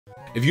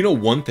If you know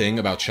one thing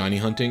about shiny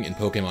hunting in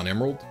Pokemon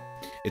Emerald,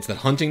 it's that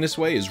hunting this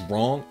way is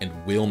wrong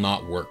and will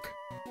not work.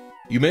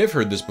 You may have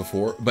heard this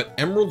before, but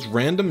Emerald's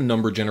random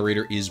number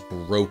generator is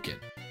broken,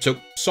 so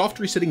soft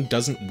resetting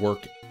doesn't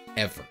work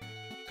ever.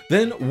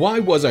 Then why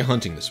was I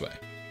hunting this way?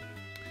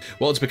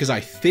 Well, it's because I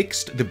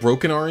fixed the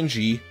broken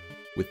RNG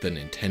with the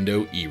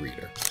Nintendo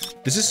e-reader.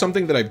 This is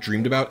something that I've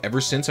dreamed about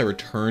ever since I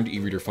returned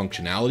e-reader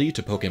functionality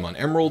to Pokemon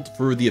Emerald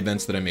for the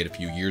events that I made a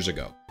few years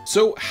ago.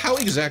 So how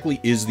exactly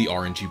is the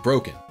RNG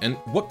broken, and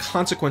what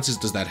consequences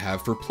does that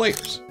have for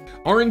players?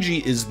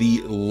 RNG is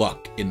the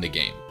luck in the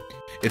game.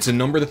 It's a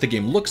number that the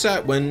game looks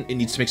at when it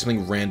needs to make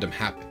something random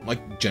happen,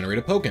 like generate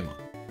a Pokemon.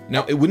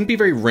 Now, it wouldn't be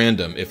very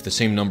random if the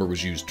same number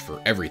was used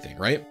for everything,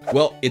 right?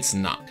 Well, it's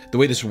not. The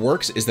way this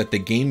works is that the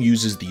game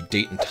uses the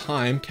date and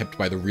time kept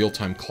by the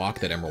real-time clock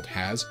that Emerald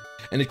has,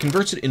 and it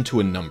converts it into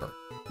a number.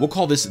 We'll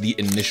call this the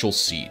initial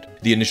seed.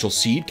 The initial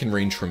seed can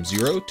range from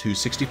 0 to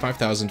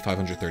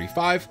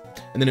 65,535,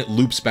 and then it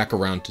loops back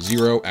around to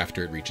 0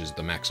 after it reaches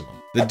the maximum.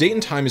 The date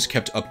and time is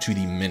kept up to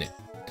the minute.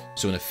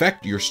 So in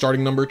effect, your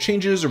starting number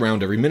changes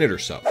around every minute or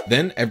so.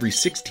 Then every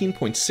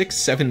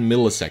 16.67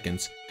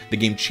 milliseconds, the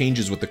game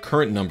changes what the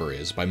current number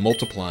is by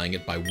multiplying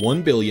it by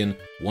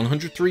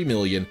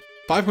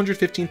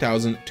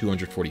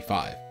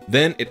 1,103,515,245.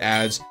 Then it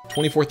adds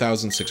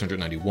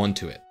 24,691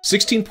 to it.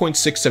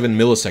 16.67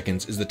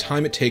 milliseconds is the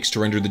time it takes to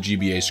render the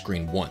GBA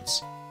screen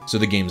once. So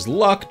the game's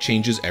luck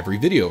changes every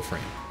video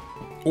frame.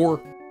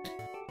 Or,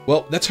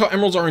 well, that's how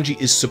Emerald's RNG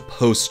is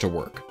supposed to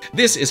work.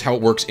 This is how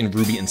it works in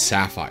Ruby and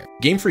Sapphire.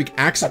 Game Freak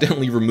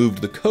accidentally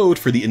removed the code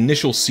for the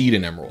initial seed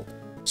in Emerald,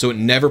 so it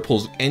never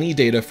pulls any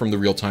data from the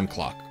real-time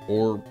clock,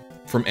 or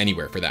from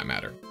anywhere for that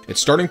matter.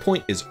 Its starting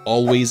point is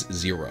always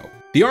 0.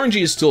 The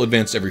RNG is still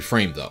advanced every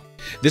frame though.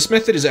 This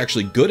method is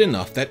actually good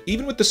enough that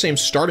even with the same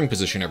starting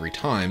position every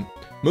time,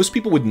 most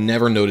people would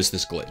never notice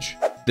this glitch.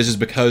 This is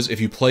because if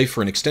you play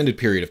for an extended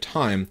period of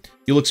time,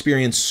 you'll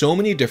experience so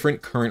many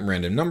different current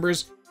random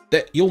numbers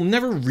that you'll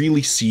never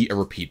really see a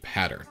repeat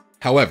pattern.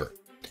 However,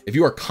 if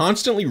you are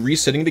constantly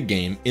resetting the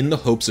game in the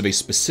hopes of a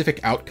specific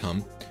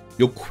outcome,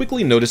 you'll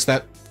quickly notice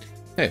that,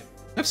 hey,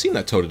 I've seen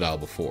that Totodile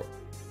before.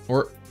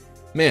 Or,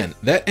 man,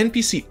 that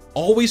NPC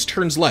always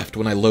turns left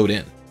when I load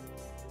in.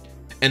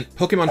 And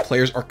Pokemon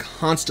players are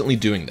constantly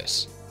doing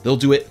this. They'll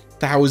do it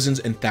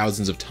thousands and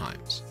thousands of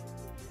times.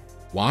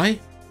 Why?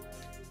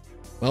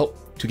 Well,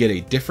 to get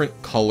a different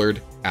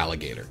colored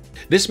alligator.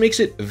 This makes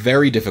it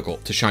very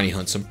difficult to shiny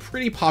hunt some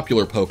pretty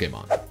popular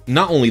Pokemon.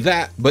 Not only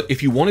that, but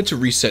if you wanted to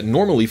reset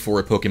normally for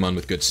a Pokemon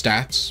with good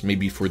stats,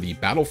 maybe for the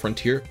Battle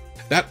Frontier,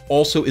 that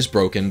also is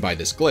broken by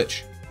this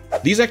glitch.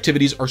 These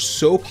activities are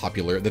so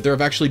popular that there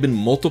have actually been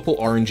multiple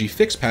RNG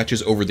fix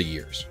patches over the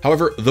years.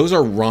 However, those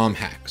are ROM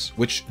hacks,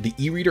 which the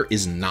e-reader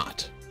is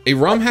not. A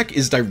ROM hack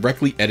is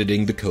directly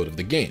editing the code of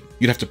the game.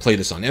 You'd have to play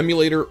this on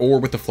emulator or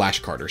with a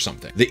flashcard or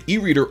something. The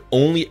e-reader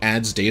only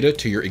adds data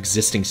to your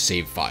existing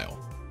save file.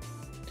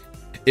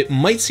 It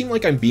might seem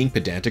like I'm being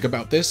pedantic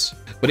about this,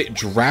 but it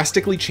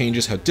drastically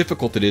changes how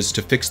difficult it is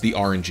to fix the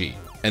RNG,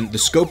 and the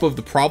scope of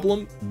the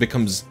problem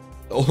becomes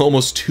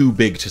almost too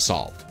big to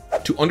solve.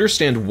 To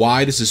understand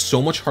why this is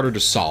so much harder to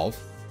solve,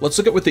 let's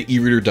look at what the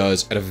e-reader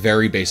does at a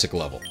very basic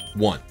level.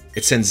 1.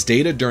 It sends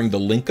data during the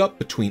link up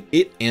between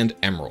it and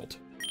Emerald.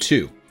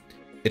 2.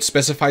 It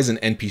specifies an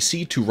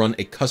NPC to run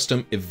a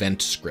custom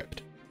event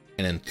script.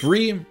 And then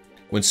 3.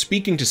 When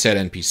speaking to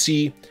said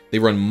NPC, they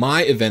run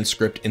my event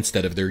script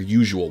instead of their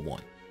usual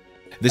one.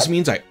 This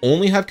means I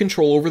only have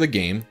control over the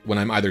game when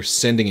I'm either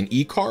sending an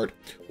e-card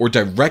or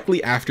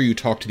directly after you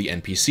talk to the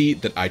NPC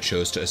that I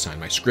chose to assign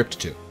my script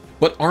to.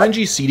 But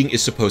RNG seeding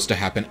is supposed to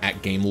happen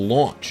at game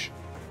launch.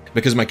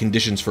 Because my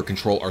conditions for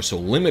control are so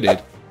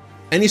limited,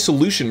 any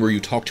solution where you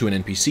talk to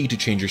an NPC to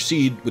change your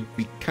seed would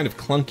be kind of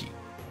clunky.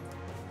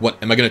 What,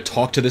 am I going to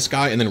talk to this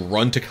guy and then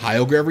run to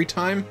Kyogre every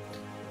time?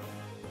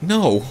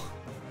 No.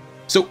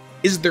 So,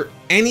 is there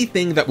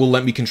anything that will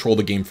let me control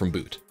the game from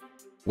boot?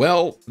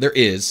 Well, there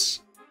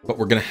is, but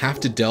we're going to have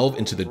to delve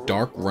into the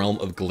dark realm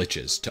of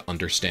glitches to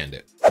understand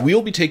it.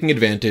 We'll be taking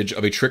advantage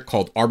of a trick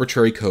called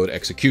Arbitrary Code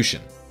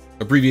Execution,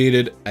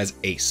 abbreviated as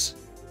ACE.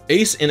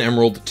 ACE in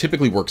Emerald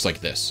typically works like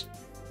this.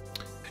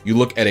 You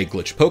look at a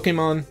glitched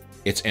Pokemon,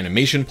 its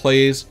animation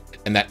plays,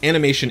 and that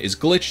animation is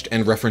glitched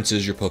and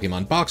references your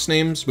Pokemon box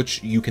names,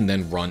 which you can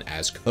then run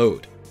as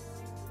code.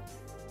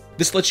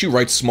 This lets you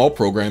write small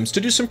programs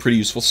to do some pretty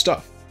useful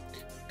stuff.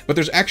 But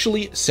there's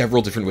actually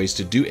several different ways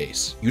to do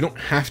ACE. You don't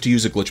have to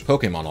use a glitched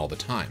Pokemon all the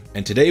time.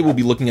 And today we'll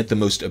be looking at the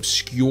most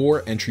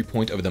obscure entry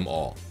point of them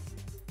all.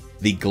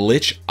 The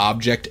glitch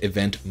object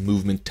event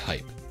movement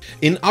type.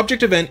 An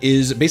object event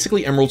is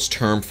basically Emerald's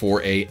term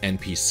for a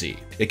NPC.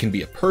 It can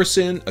be a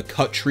person, a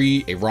cut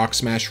tree, a rock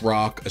smash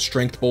rock, a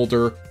strength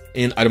boulder,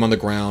 an item on the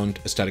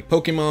ground, a static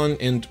Pokemon,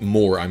 and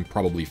more I'm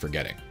probably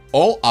forgetting.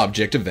 All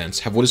object events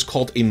have what is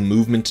called a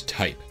movement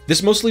type.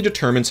 This mostly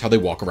determines how they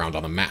walk around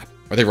on the map.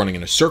 Are they running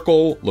in a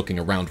circle, looking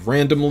around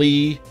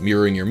randomly,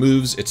 mirroring your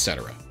moves,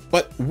 etc.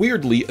 But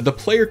weirdly, the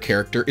player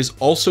character is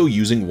also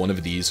using one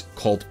of these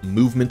called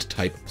movement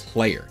type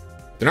player.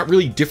 They're not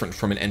really different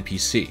from an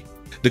NPC.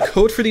 The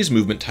code for these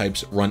movement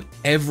types run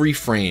every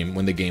frame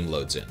when the game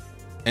loads in.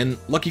 And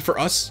lucky for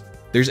us,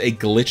 there's a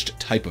glitched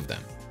type of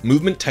them.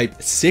 Movement type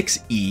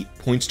 6E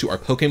points to our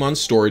Pokemon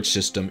storage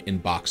system in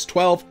box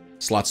 12,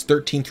 slots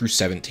 13 through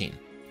 17.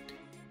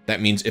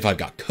 That means if I've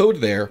got code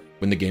there,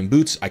 when the game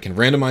boots, I can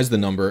randomize the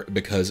number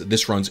because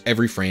this runs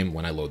every frame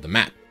when I load the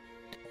map.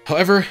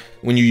 However,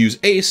 when you use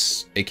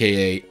Ace,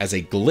 aka as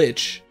a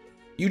glitch,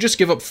 you just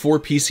give up 4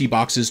 PC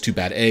boxes to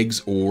bad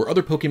eggs or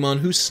other Pokemon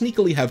who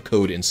sneakily have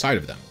code inside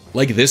of them.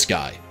 Like this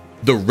guy,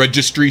 the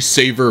Registry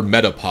Saver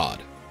Metapod.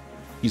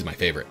 He's my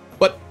favorite.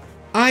 But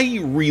I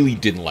really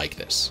didn't like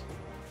this.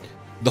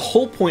 The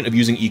whole point of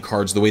using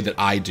e-cards the way that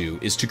I do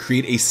is to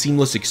create a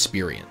seamless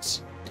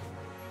experience.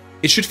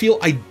 It should feel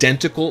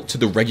identical to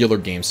the regular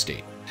game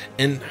state,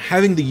 and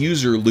having the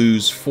user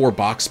lose 4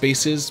 box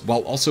spaces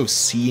while also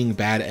seeing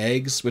bad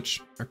eggs,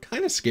 which are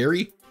kind of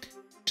scary,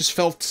 just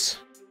felt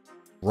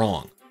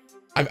wrong.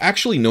 I've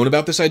actually known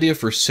about this idea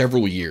for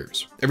several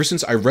years, ever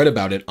since I read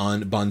about it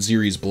on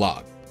Bonziri's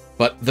blog,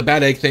 but the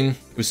bad egg thing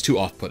was too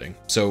off-putting,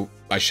 so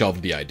I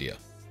shelved the idea.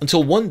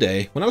 Until one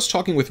day, when I was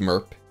talking with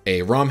Merp,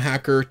 a ROM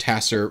hacker,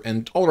 tasser,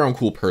 and all-around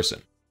cool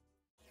person.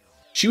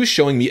 She was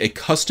showing me a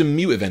custom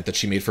Mew event that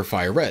she made for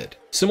Fire Red,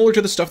 similar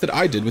to the stuff that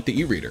I did with the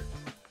e-reader.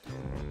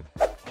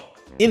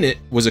 In it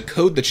was a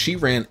code that she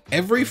ran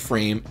every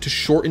frame to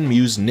shorten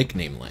Mew's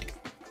nickname length.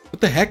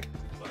 What the heck?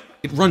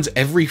 It runs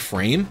every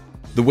frame?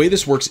 The way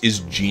this works is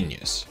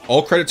genius.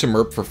 All credit to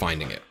Merp for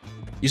finding it.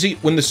 You see,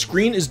 when the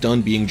screen is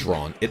done being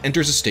drawn, it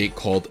enters a state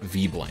called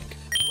VBlank.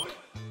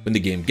 When the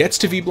game gets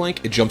to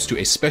VBlank, it jumps to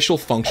a special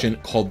function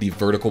called the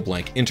vertical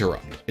blank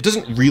interrupt. It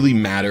doesn't really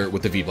matter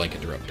what the VBlank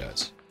interrupt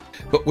does.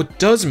 But what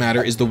does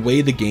matter is the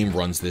way the game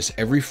runs this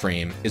every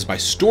frame is by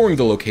storing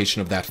the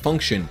location of that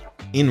function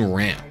in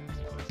RAM.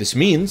 This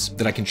means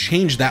that I can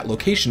change that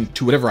location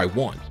to whatever I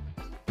want,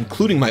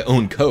 including my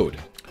own code.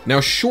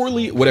 Now,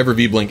 surely whatever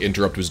VBlank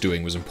interrupt was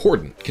doing was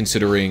important,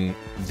 considering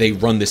they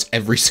run this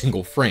every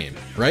single frame,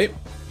 right?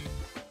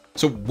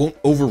 So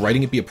won't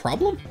overwriting it be a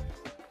problem?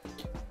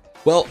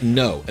 Well,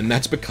 no, and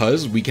that's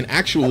because we can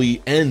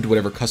actually end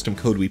whatever custom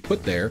code we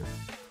put there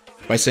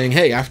by saying,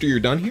 hey, after you're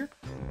done here,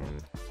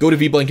 go to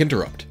VBlank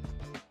interrupt.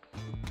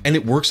 And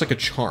it works like a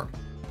charm.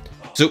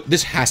 So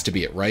this has to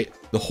be it, right?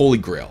 The holy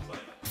grail.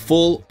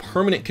 Full,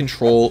 permanent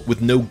control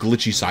with no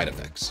glitchy side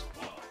effects.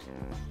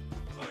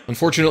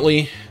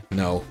 Unfortunately,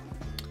 no.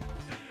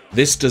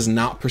 This does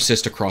not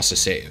persist across a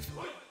save.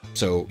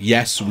 So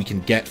yes, we can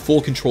get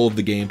full control of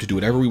the game to do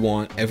whatever we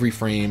want every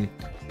frame,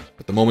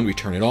 but the moment we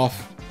turn it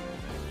off,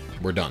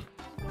 we're done.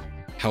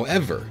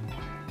 However,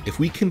 if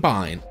we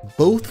combine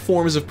both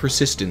forms of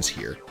persistence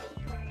here,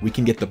 we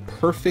can get the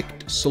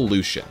perfect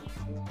solution.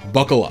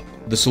 Buckle up.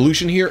 The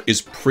solution here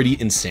is pretty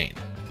insane.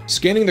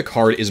 Scanning the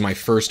card is my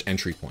first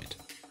entry point.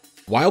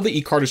 While the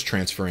e-card is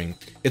transferring,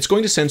 it's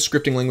going to send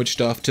scripting language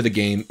stuff to the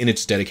game in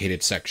its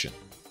dedicated section.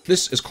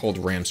 This is called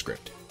RAM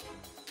script.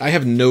 I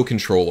have no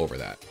control over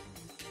that.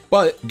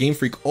 But Game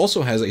Freak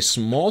also has a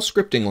small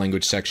scripting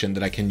language section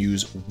that I can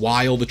use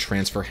while the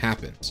transfer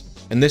happens,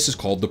 and this is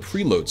called the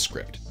preload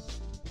script.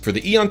 For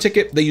the Eon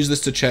ticket, they use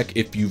this to check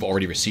if you've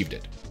already received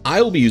it.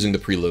 I'll be using the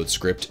preload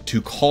script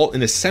to call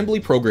an assembly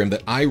program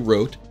that I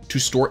wrote to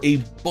store a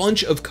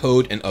bunch of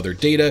code and other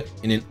data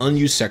in an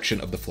unused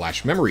section of the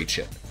flash memory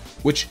chip,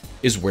 which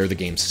is where the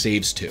game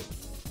saves to.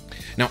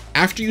 Now,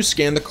 after you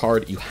scan the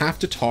card, you have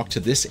to talk to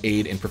this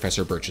aide in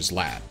Professor Birch's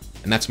lab,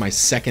 and that's my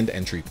second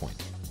entry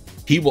point.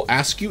 He will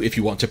ask you if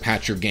you want to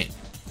patch your game.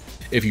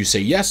 If you say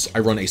yes, I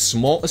run a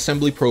small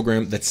assembly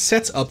program that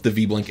sets up the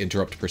VBlank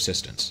interrupt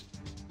persistence.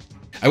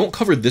 I won't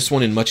cover this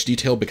one in much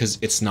detail because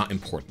it's not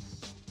important.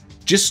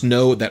 Just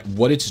know that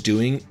what it's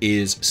doing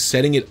is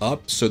setting it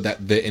up so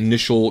that the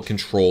initial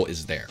control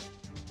is there.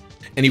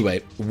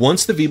 Anyway,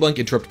 once the VBlank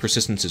interrupt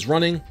persistence is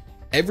running,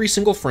 every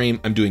single frame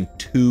I'm doing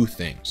 2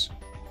 things.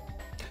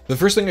 The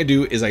first thing I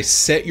do is I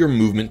set your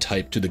movement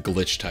type to the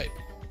glitch type.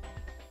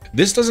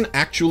 This doesn't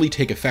actually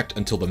take effect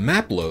until the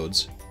map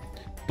loads,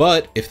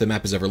 but if the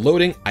map is ever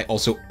loading, I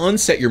also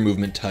unset your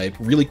movement type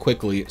really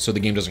quickly so the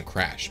game doesn't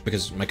crash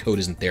because my code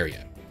isn't there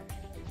yet.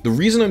 The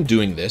reason I'm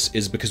doing this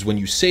is because when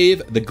you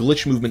save, the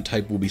glitch movement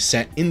type will be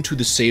set into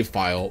the save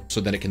file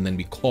so that it can then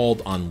be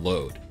called on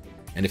load.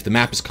 And if the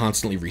map is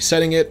constantly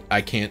resetting it,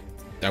 I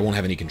won't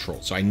have any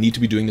control, so I need to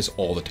be doing this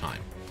all the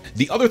time.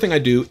 The other thing I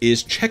do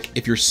is check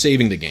if you're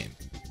saving the game.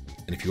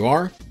 And if you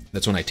are,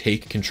 that's when I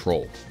take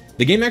control.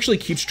 The game actually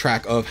keeps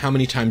track of how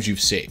many times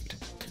you've saved.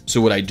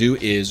 So what I do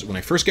is when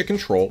I first get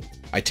control,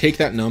 I take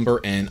that number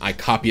and I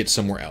copy it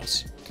somewhere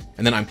else.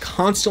 And then I'm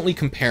constantly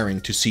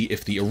comparing to see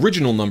if the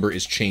original number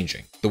is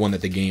changing, the one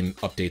that the game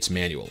updates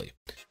manually.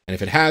 And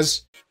if it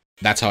has,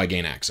 that's how I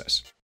gain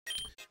access.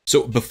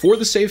 So before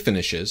the save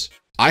finishes,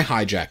 I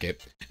hijack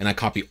it and I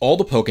copy all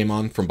the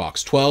Pokemon from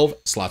box 12,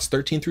 slots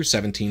 13 through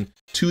 17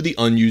 to the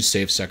unused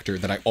save sector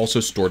that I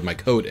also stored my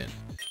code in.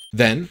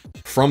 Then,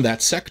 from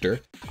that sector,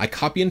 I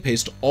copy and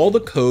paste all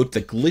the code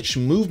the glitch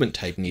movement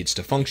type needs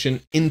to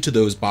function into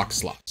those box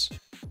slots.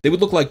 They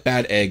would look like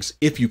bad eggs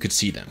if you could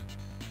see them.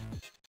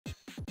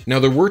 Now,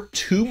 there were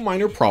two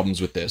minor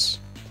problems with this.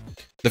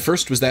 The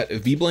first was that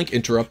VBlank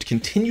interrupt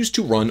continues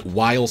to run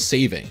while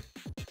saving.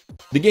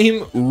 The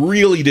game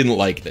really didn't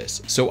like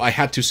this, so I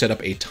had to set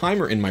up a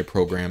timer in my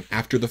program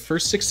after the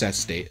first success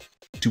state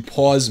to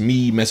pause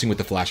me messing with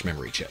the flash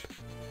memory chip.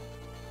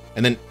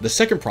 And then the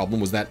second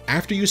problem was that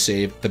after you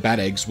save, the bad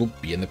eggs will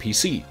be in the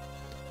PC.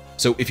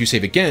 So if you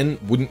save again,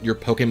 wouldn't your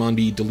Pokemon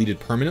be deleted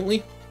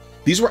permanently?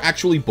 These were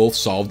actually both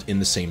solved in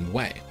the same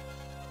way.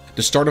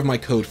 The start of my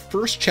code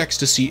first checks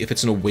to see if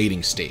it's in a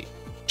waiting state,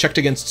 checked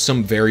against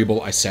some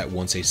variable I set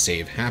once a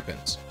save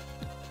happens.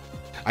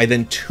 I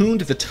then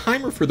tuned the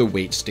timer for the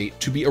wait state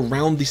to be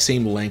around the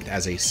same length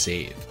as a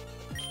save.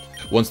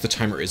 Once the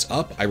timer is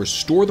up, I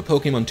restore the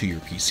Pokemon to your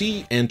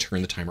PC and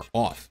turn the timer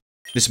off.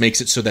 This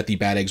makes it so that the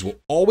bad eggs will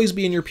always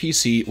be in your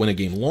PC when a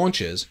game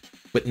launches,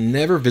 but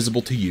never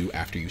visible to you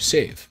after you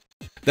save.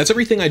 That's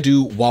everything I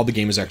do while the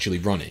game is actually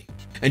running,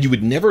 and you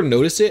would never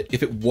notice it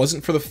if it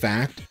wasn't for the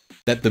fact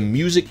that the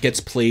music gets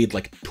played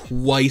like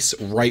twice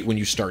right when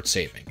you start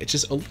saving. It's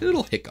just a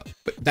little hiccup,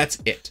 but that's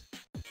it.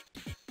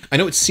 I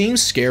know it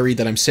seems scary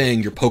that I'm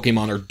saying your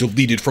Pokemon are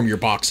deleted from your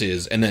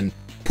boxes and then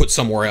put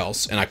somewhere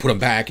else, and I put them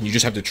back and you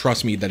just have to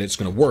trust me that it's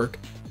going to work.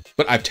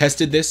 But I've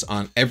tested this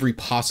on every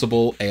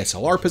possible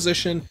ASLR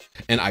position,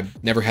 and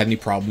I've never had any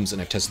problems,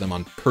 and I've tested them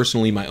on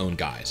personally my own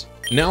guys.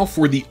 Now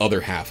for the other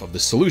half of the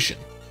solution,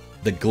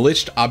 the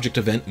glitched object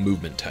event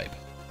movement type.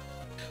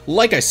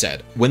 Like I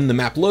said, when the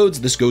map loads,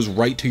 this goes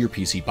right to your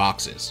PC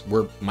boxes,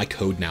 where my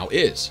code now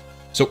is.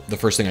 So the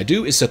first thing I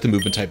do is set the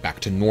movement type back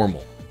to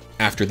normal.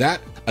 After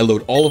that, I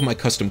load all of my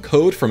custom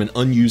code from an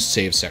unused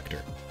save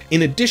sector.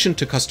 In addition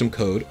to custom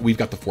code, we've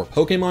got the 4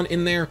 Pokemon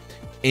in there,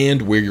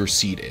 and where your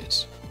seed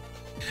is.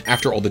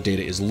 After all the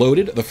data is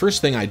loaded, the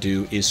first thing I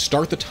do is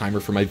start the timer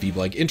for my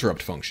VBlank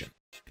interrupt function.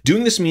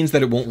 Doing this means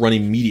that it won't run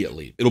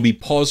immediately. It'll be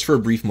paused for a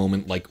brief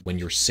moment like when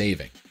you're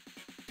saving.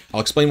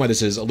 I'll explain why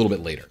this is a little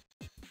bit later.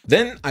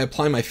 Then I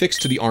apply my fix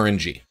to the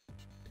RNG.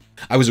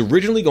 I was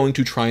originally going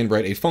to try and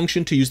write a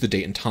function to use the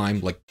date and time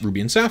like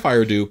Ruby and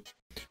Sapphire do,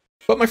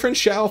 but my friend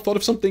Shao thought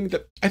of something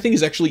that I think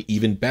is actually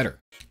even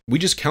better. We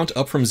just count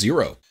up from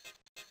 0.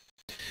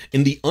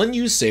 In the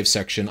unused save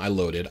section I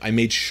loaded, I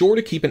made sure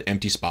to keep an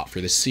empty spot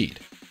for this seed.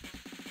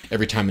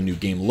 Every time a new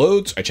game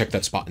loads, I check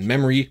that spot in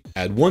memory,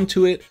 add 1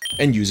 to it,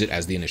 and use it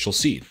as the initial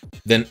seed.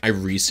 Then I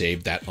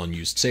resaved that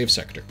unused save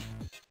sector.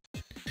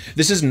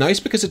 This is nice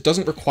because it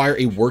doesn't require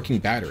a working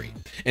battery,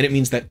 and it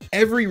means that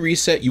every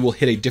reset you will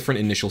hit a different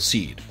initial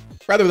seed,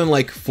 rather than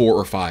like 4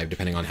 or 5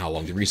 depending on how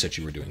long the reset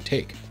you were doing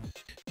take.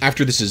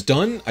 After this is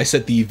done, I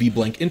set the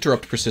VBlank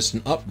interrupt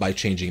persistent up by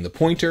changing the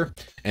pointer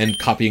and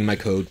copying my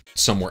code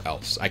somewhere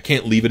else. I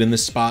can't leave it in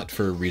this spot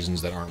for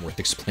reasons that aren't worth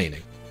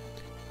explaining.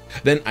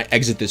 Then I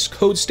exit this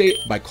code state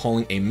by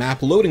calling a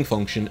map loading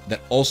function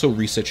that also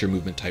resets your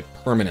movement type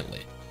permanently.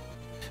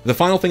 The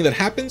final thing that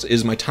happens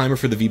is my timer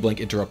for the VBlank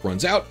interrupt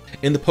runs out,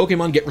 and the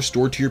Pokemon get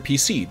restored to your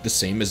PC, the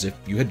same as if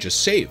you had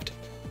just saved.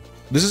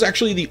 This is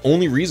actually the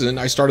only reason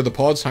I started the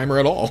pause timer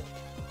at all.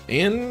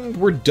 And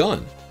we're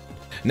done.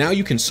 Now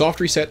you can soft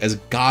reset as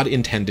God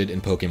intended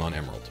in Pokemon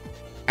Emerald.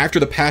 After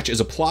the patch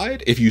is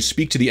applied, if you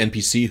speak to the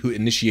NPC who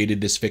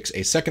initiated this fix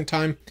a second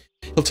time,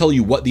 he'll tell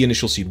you what the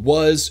initial seed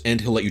was,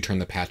 and he'll let you turn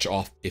the patch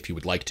off if you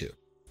would like to.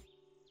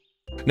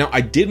 Now,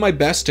 I did my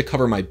best to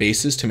cover my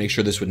bases to make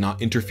sure this would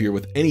not interfere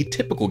with any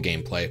typical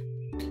gameplay,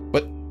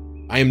 but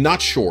I am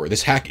not sure.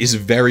 This hack is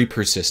very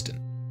persistent.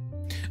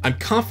 I'm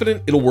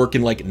confident it'll work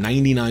in like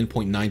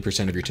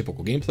 99.9% of your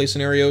typical gameplay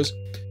scenarios,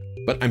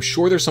 but I'm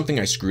sure there's something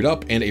I screwed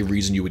up and a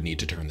reason you would need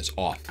to turn this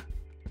off.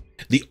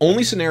 The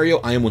only scenario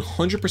I am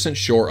 100%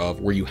 sure of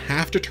where you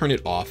have to turn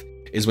it off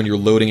is when you're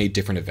loading a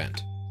different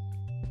event.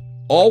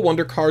 All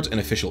Wonder Cards and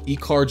official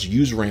e-cards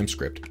use RAM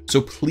script, so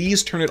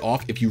please turn it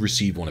off if you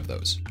receive one of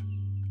those.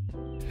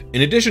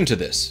 In addition to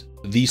this,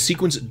 the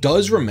sequence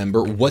does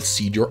remember what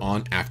seed you're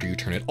on after you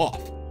turn it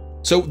off.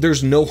 So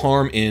there's no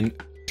harm in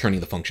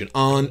turning the function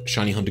on,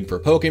 shiny hunting for a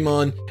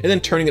Pokemon, and then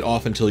turning it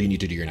off until you need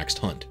to do your next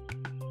hunt.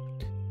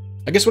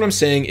 I guess what I'm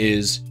saying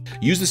is,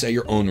 use this at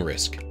your own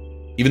risk,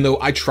 even though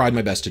I tried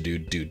my best to do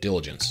due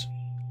diligence.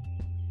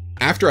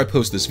 After I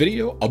post this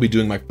video, I'll be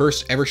doing my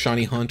first ever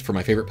shiny hunt for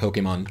my favorite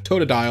Pokemon,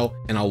 Totodile,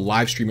 and I'll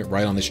live stream it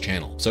right on this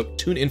channel, so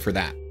tune in for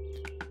that.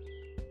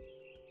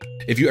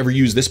 If you ever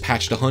use this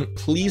patch to hunt,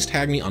 please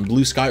tag me on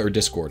Blue Sky or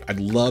Discord.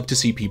 I'd love to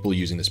see people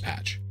using this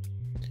patch.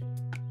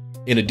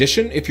 In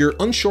addition, if you're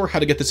unsure how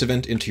to get this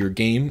event into your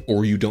game,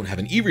 or you don't have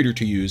an e-reader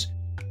to use,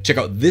 check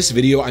out this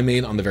video I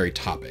made on the very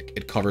topic.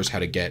 It covers how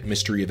to get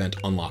Mystery Event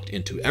unlocked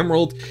into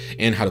Emerald,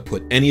 and how to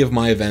put any of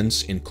my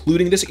events,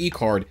 including this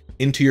e-card,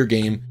 into your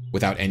game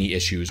without any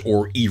issues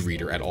or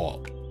e-reader at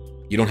all.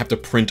 You don't have to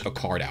print a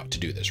card out to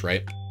do this,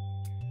 right?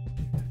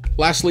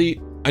 Lastly,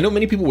 I know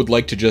many people would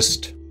like to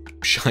just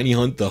shiny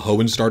hunt the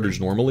Hoenn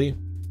starters normally,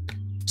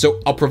 so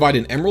I'll provide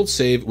an Emerald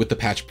save with the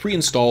patch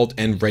pre-installed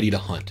and ready to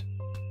hunt.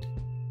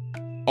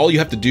 All you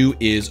have to do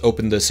is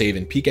open the save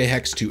in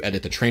PKHex to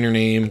edit the trainer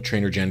name,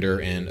 trainer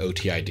gender, and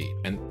OTID,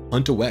 and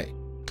hunt away.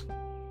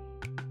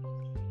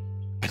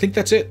 I think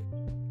that's it.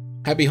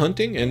 Happy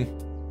hunting, and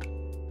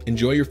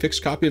enjoy your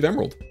fixed copy of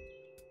Emerald.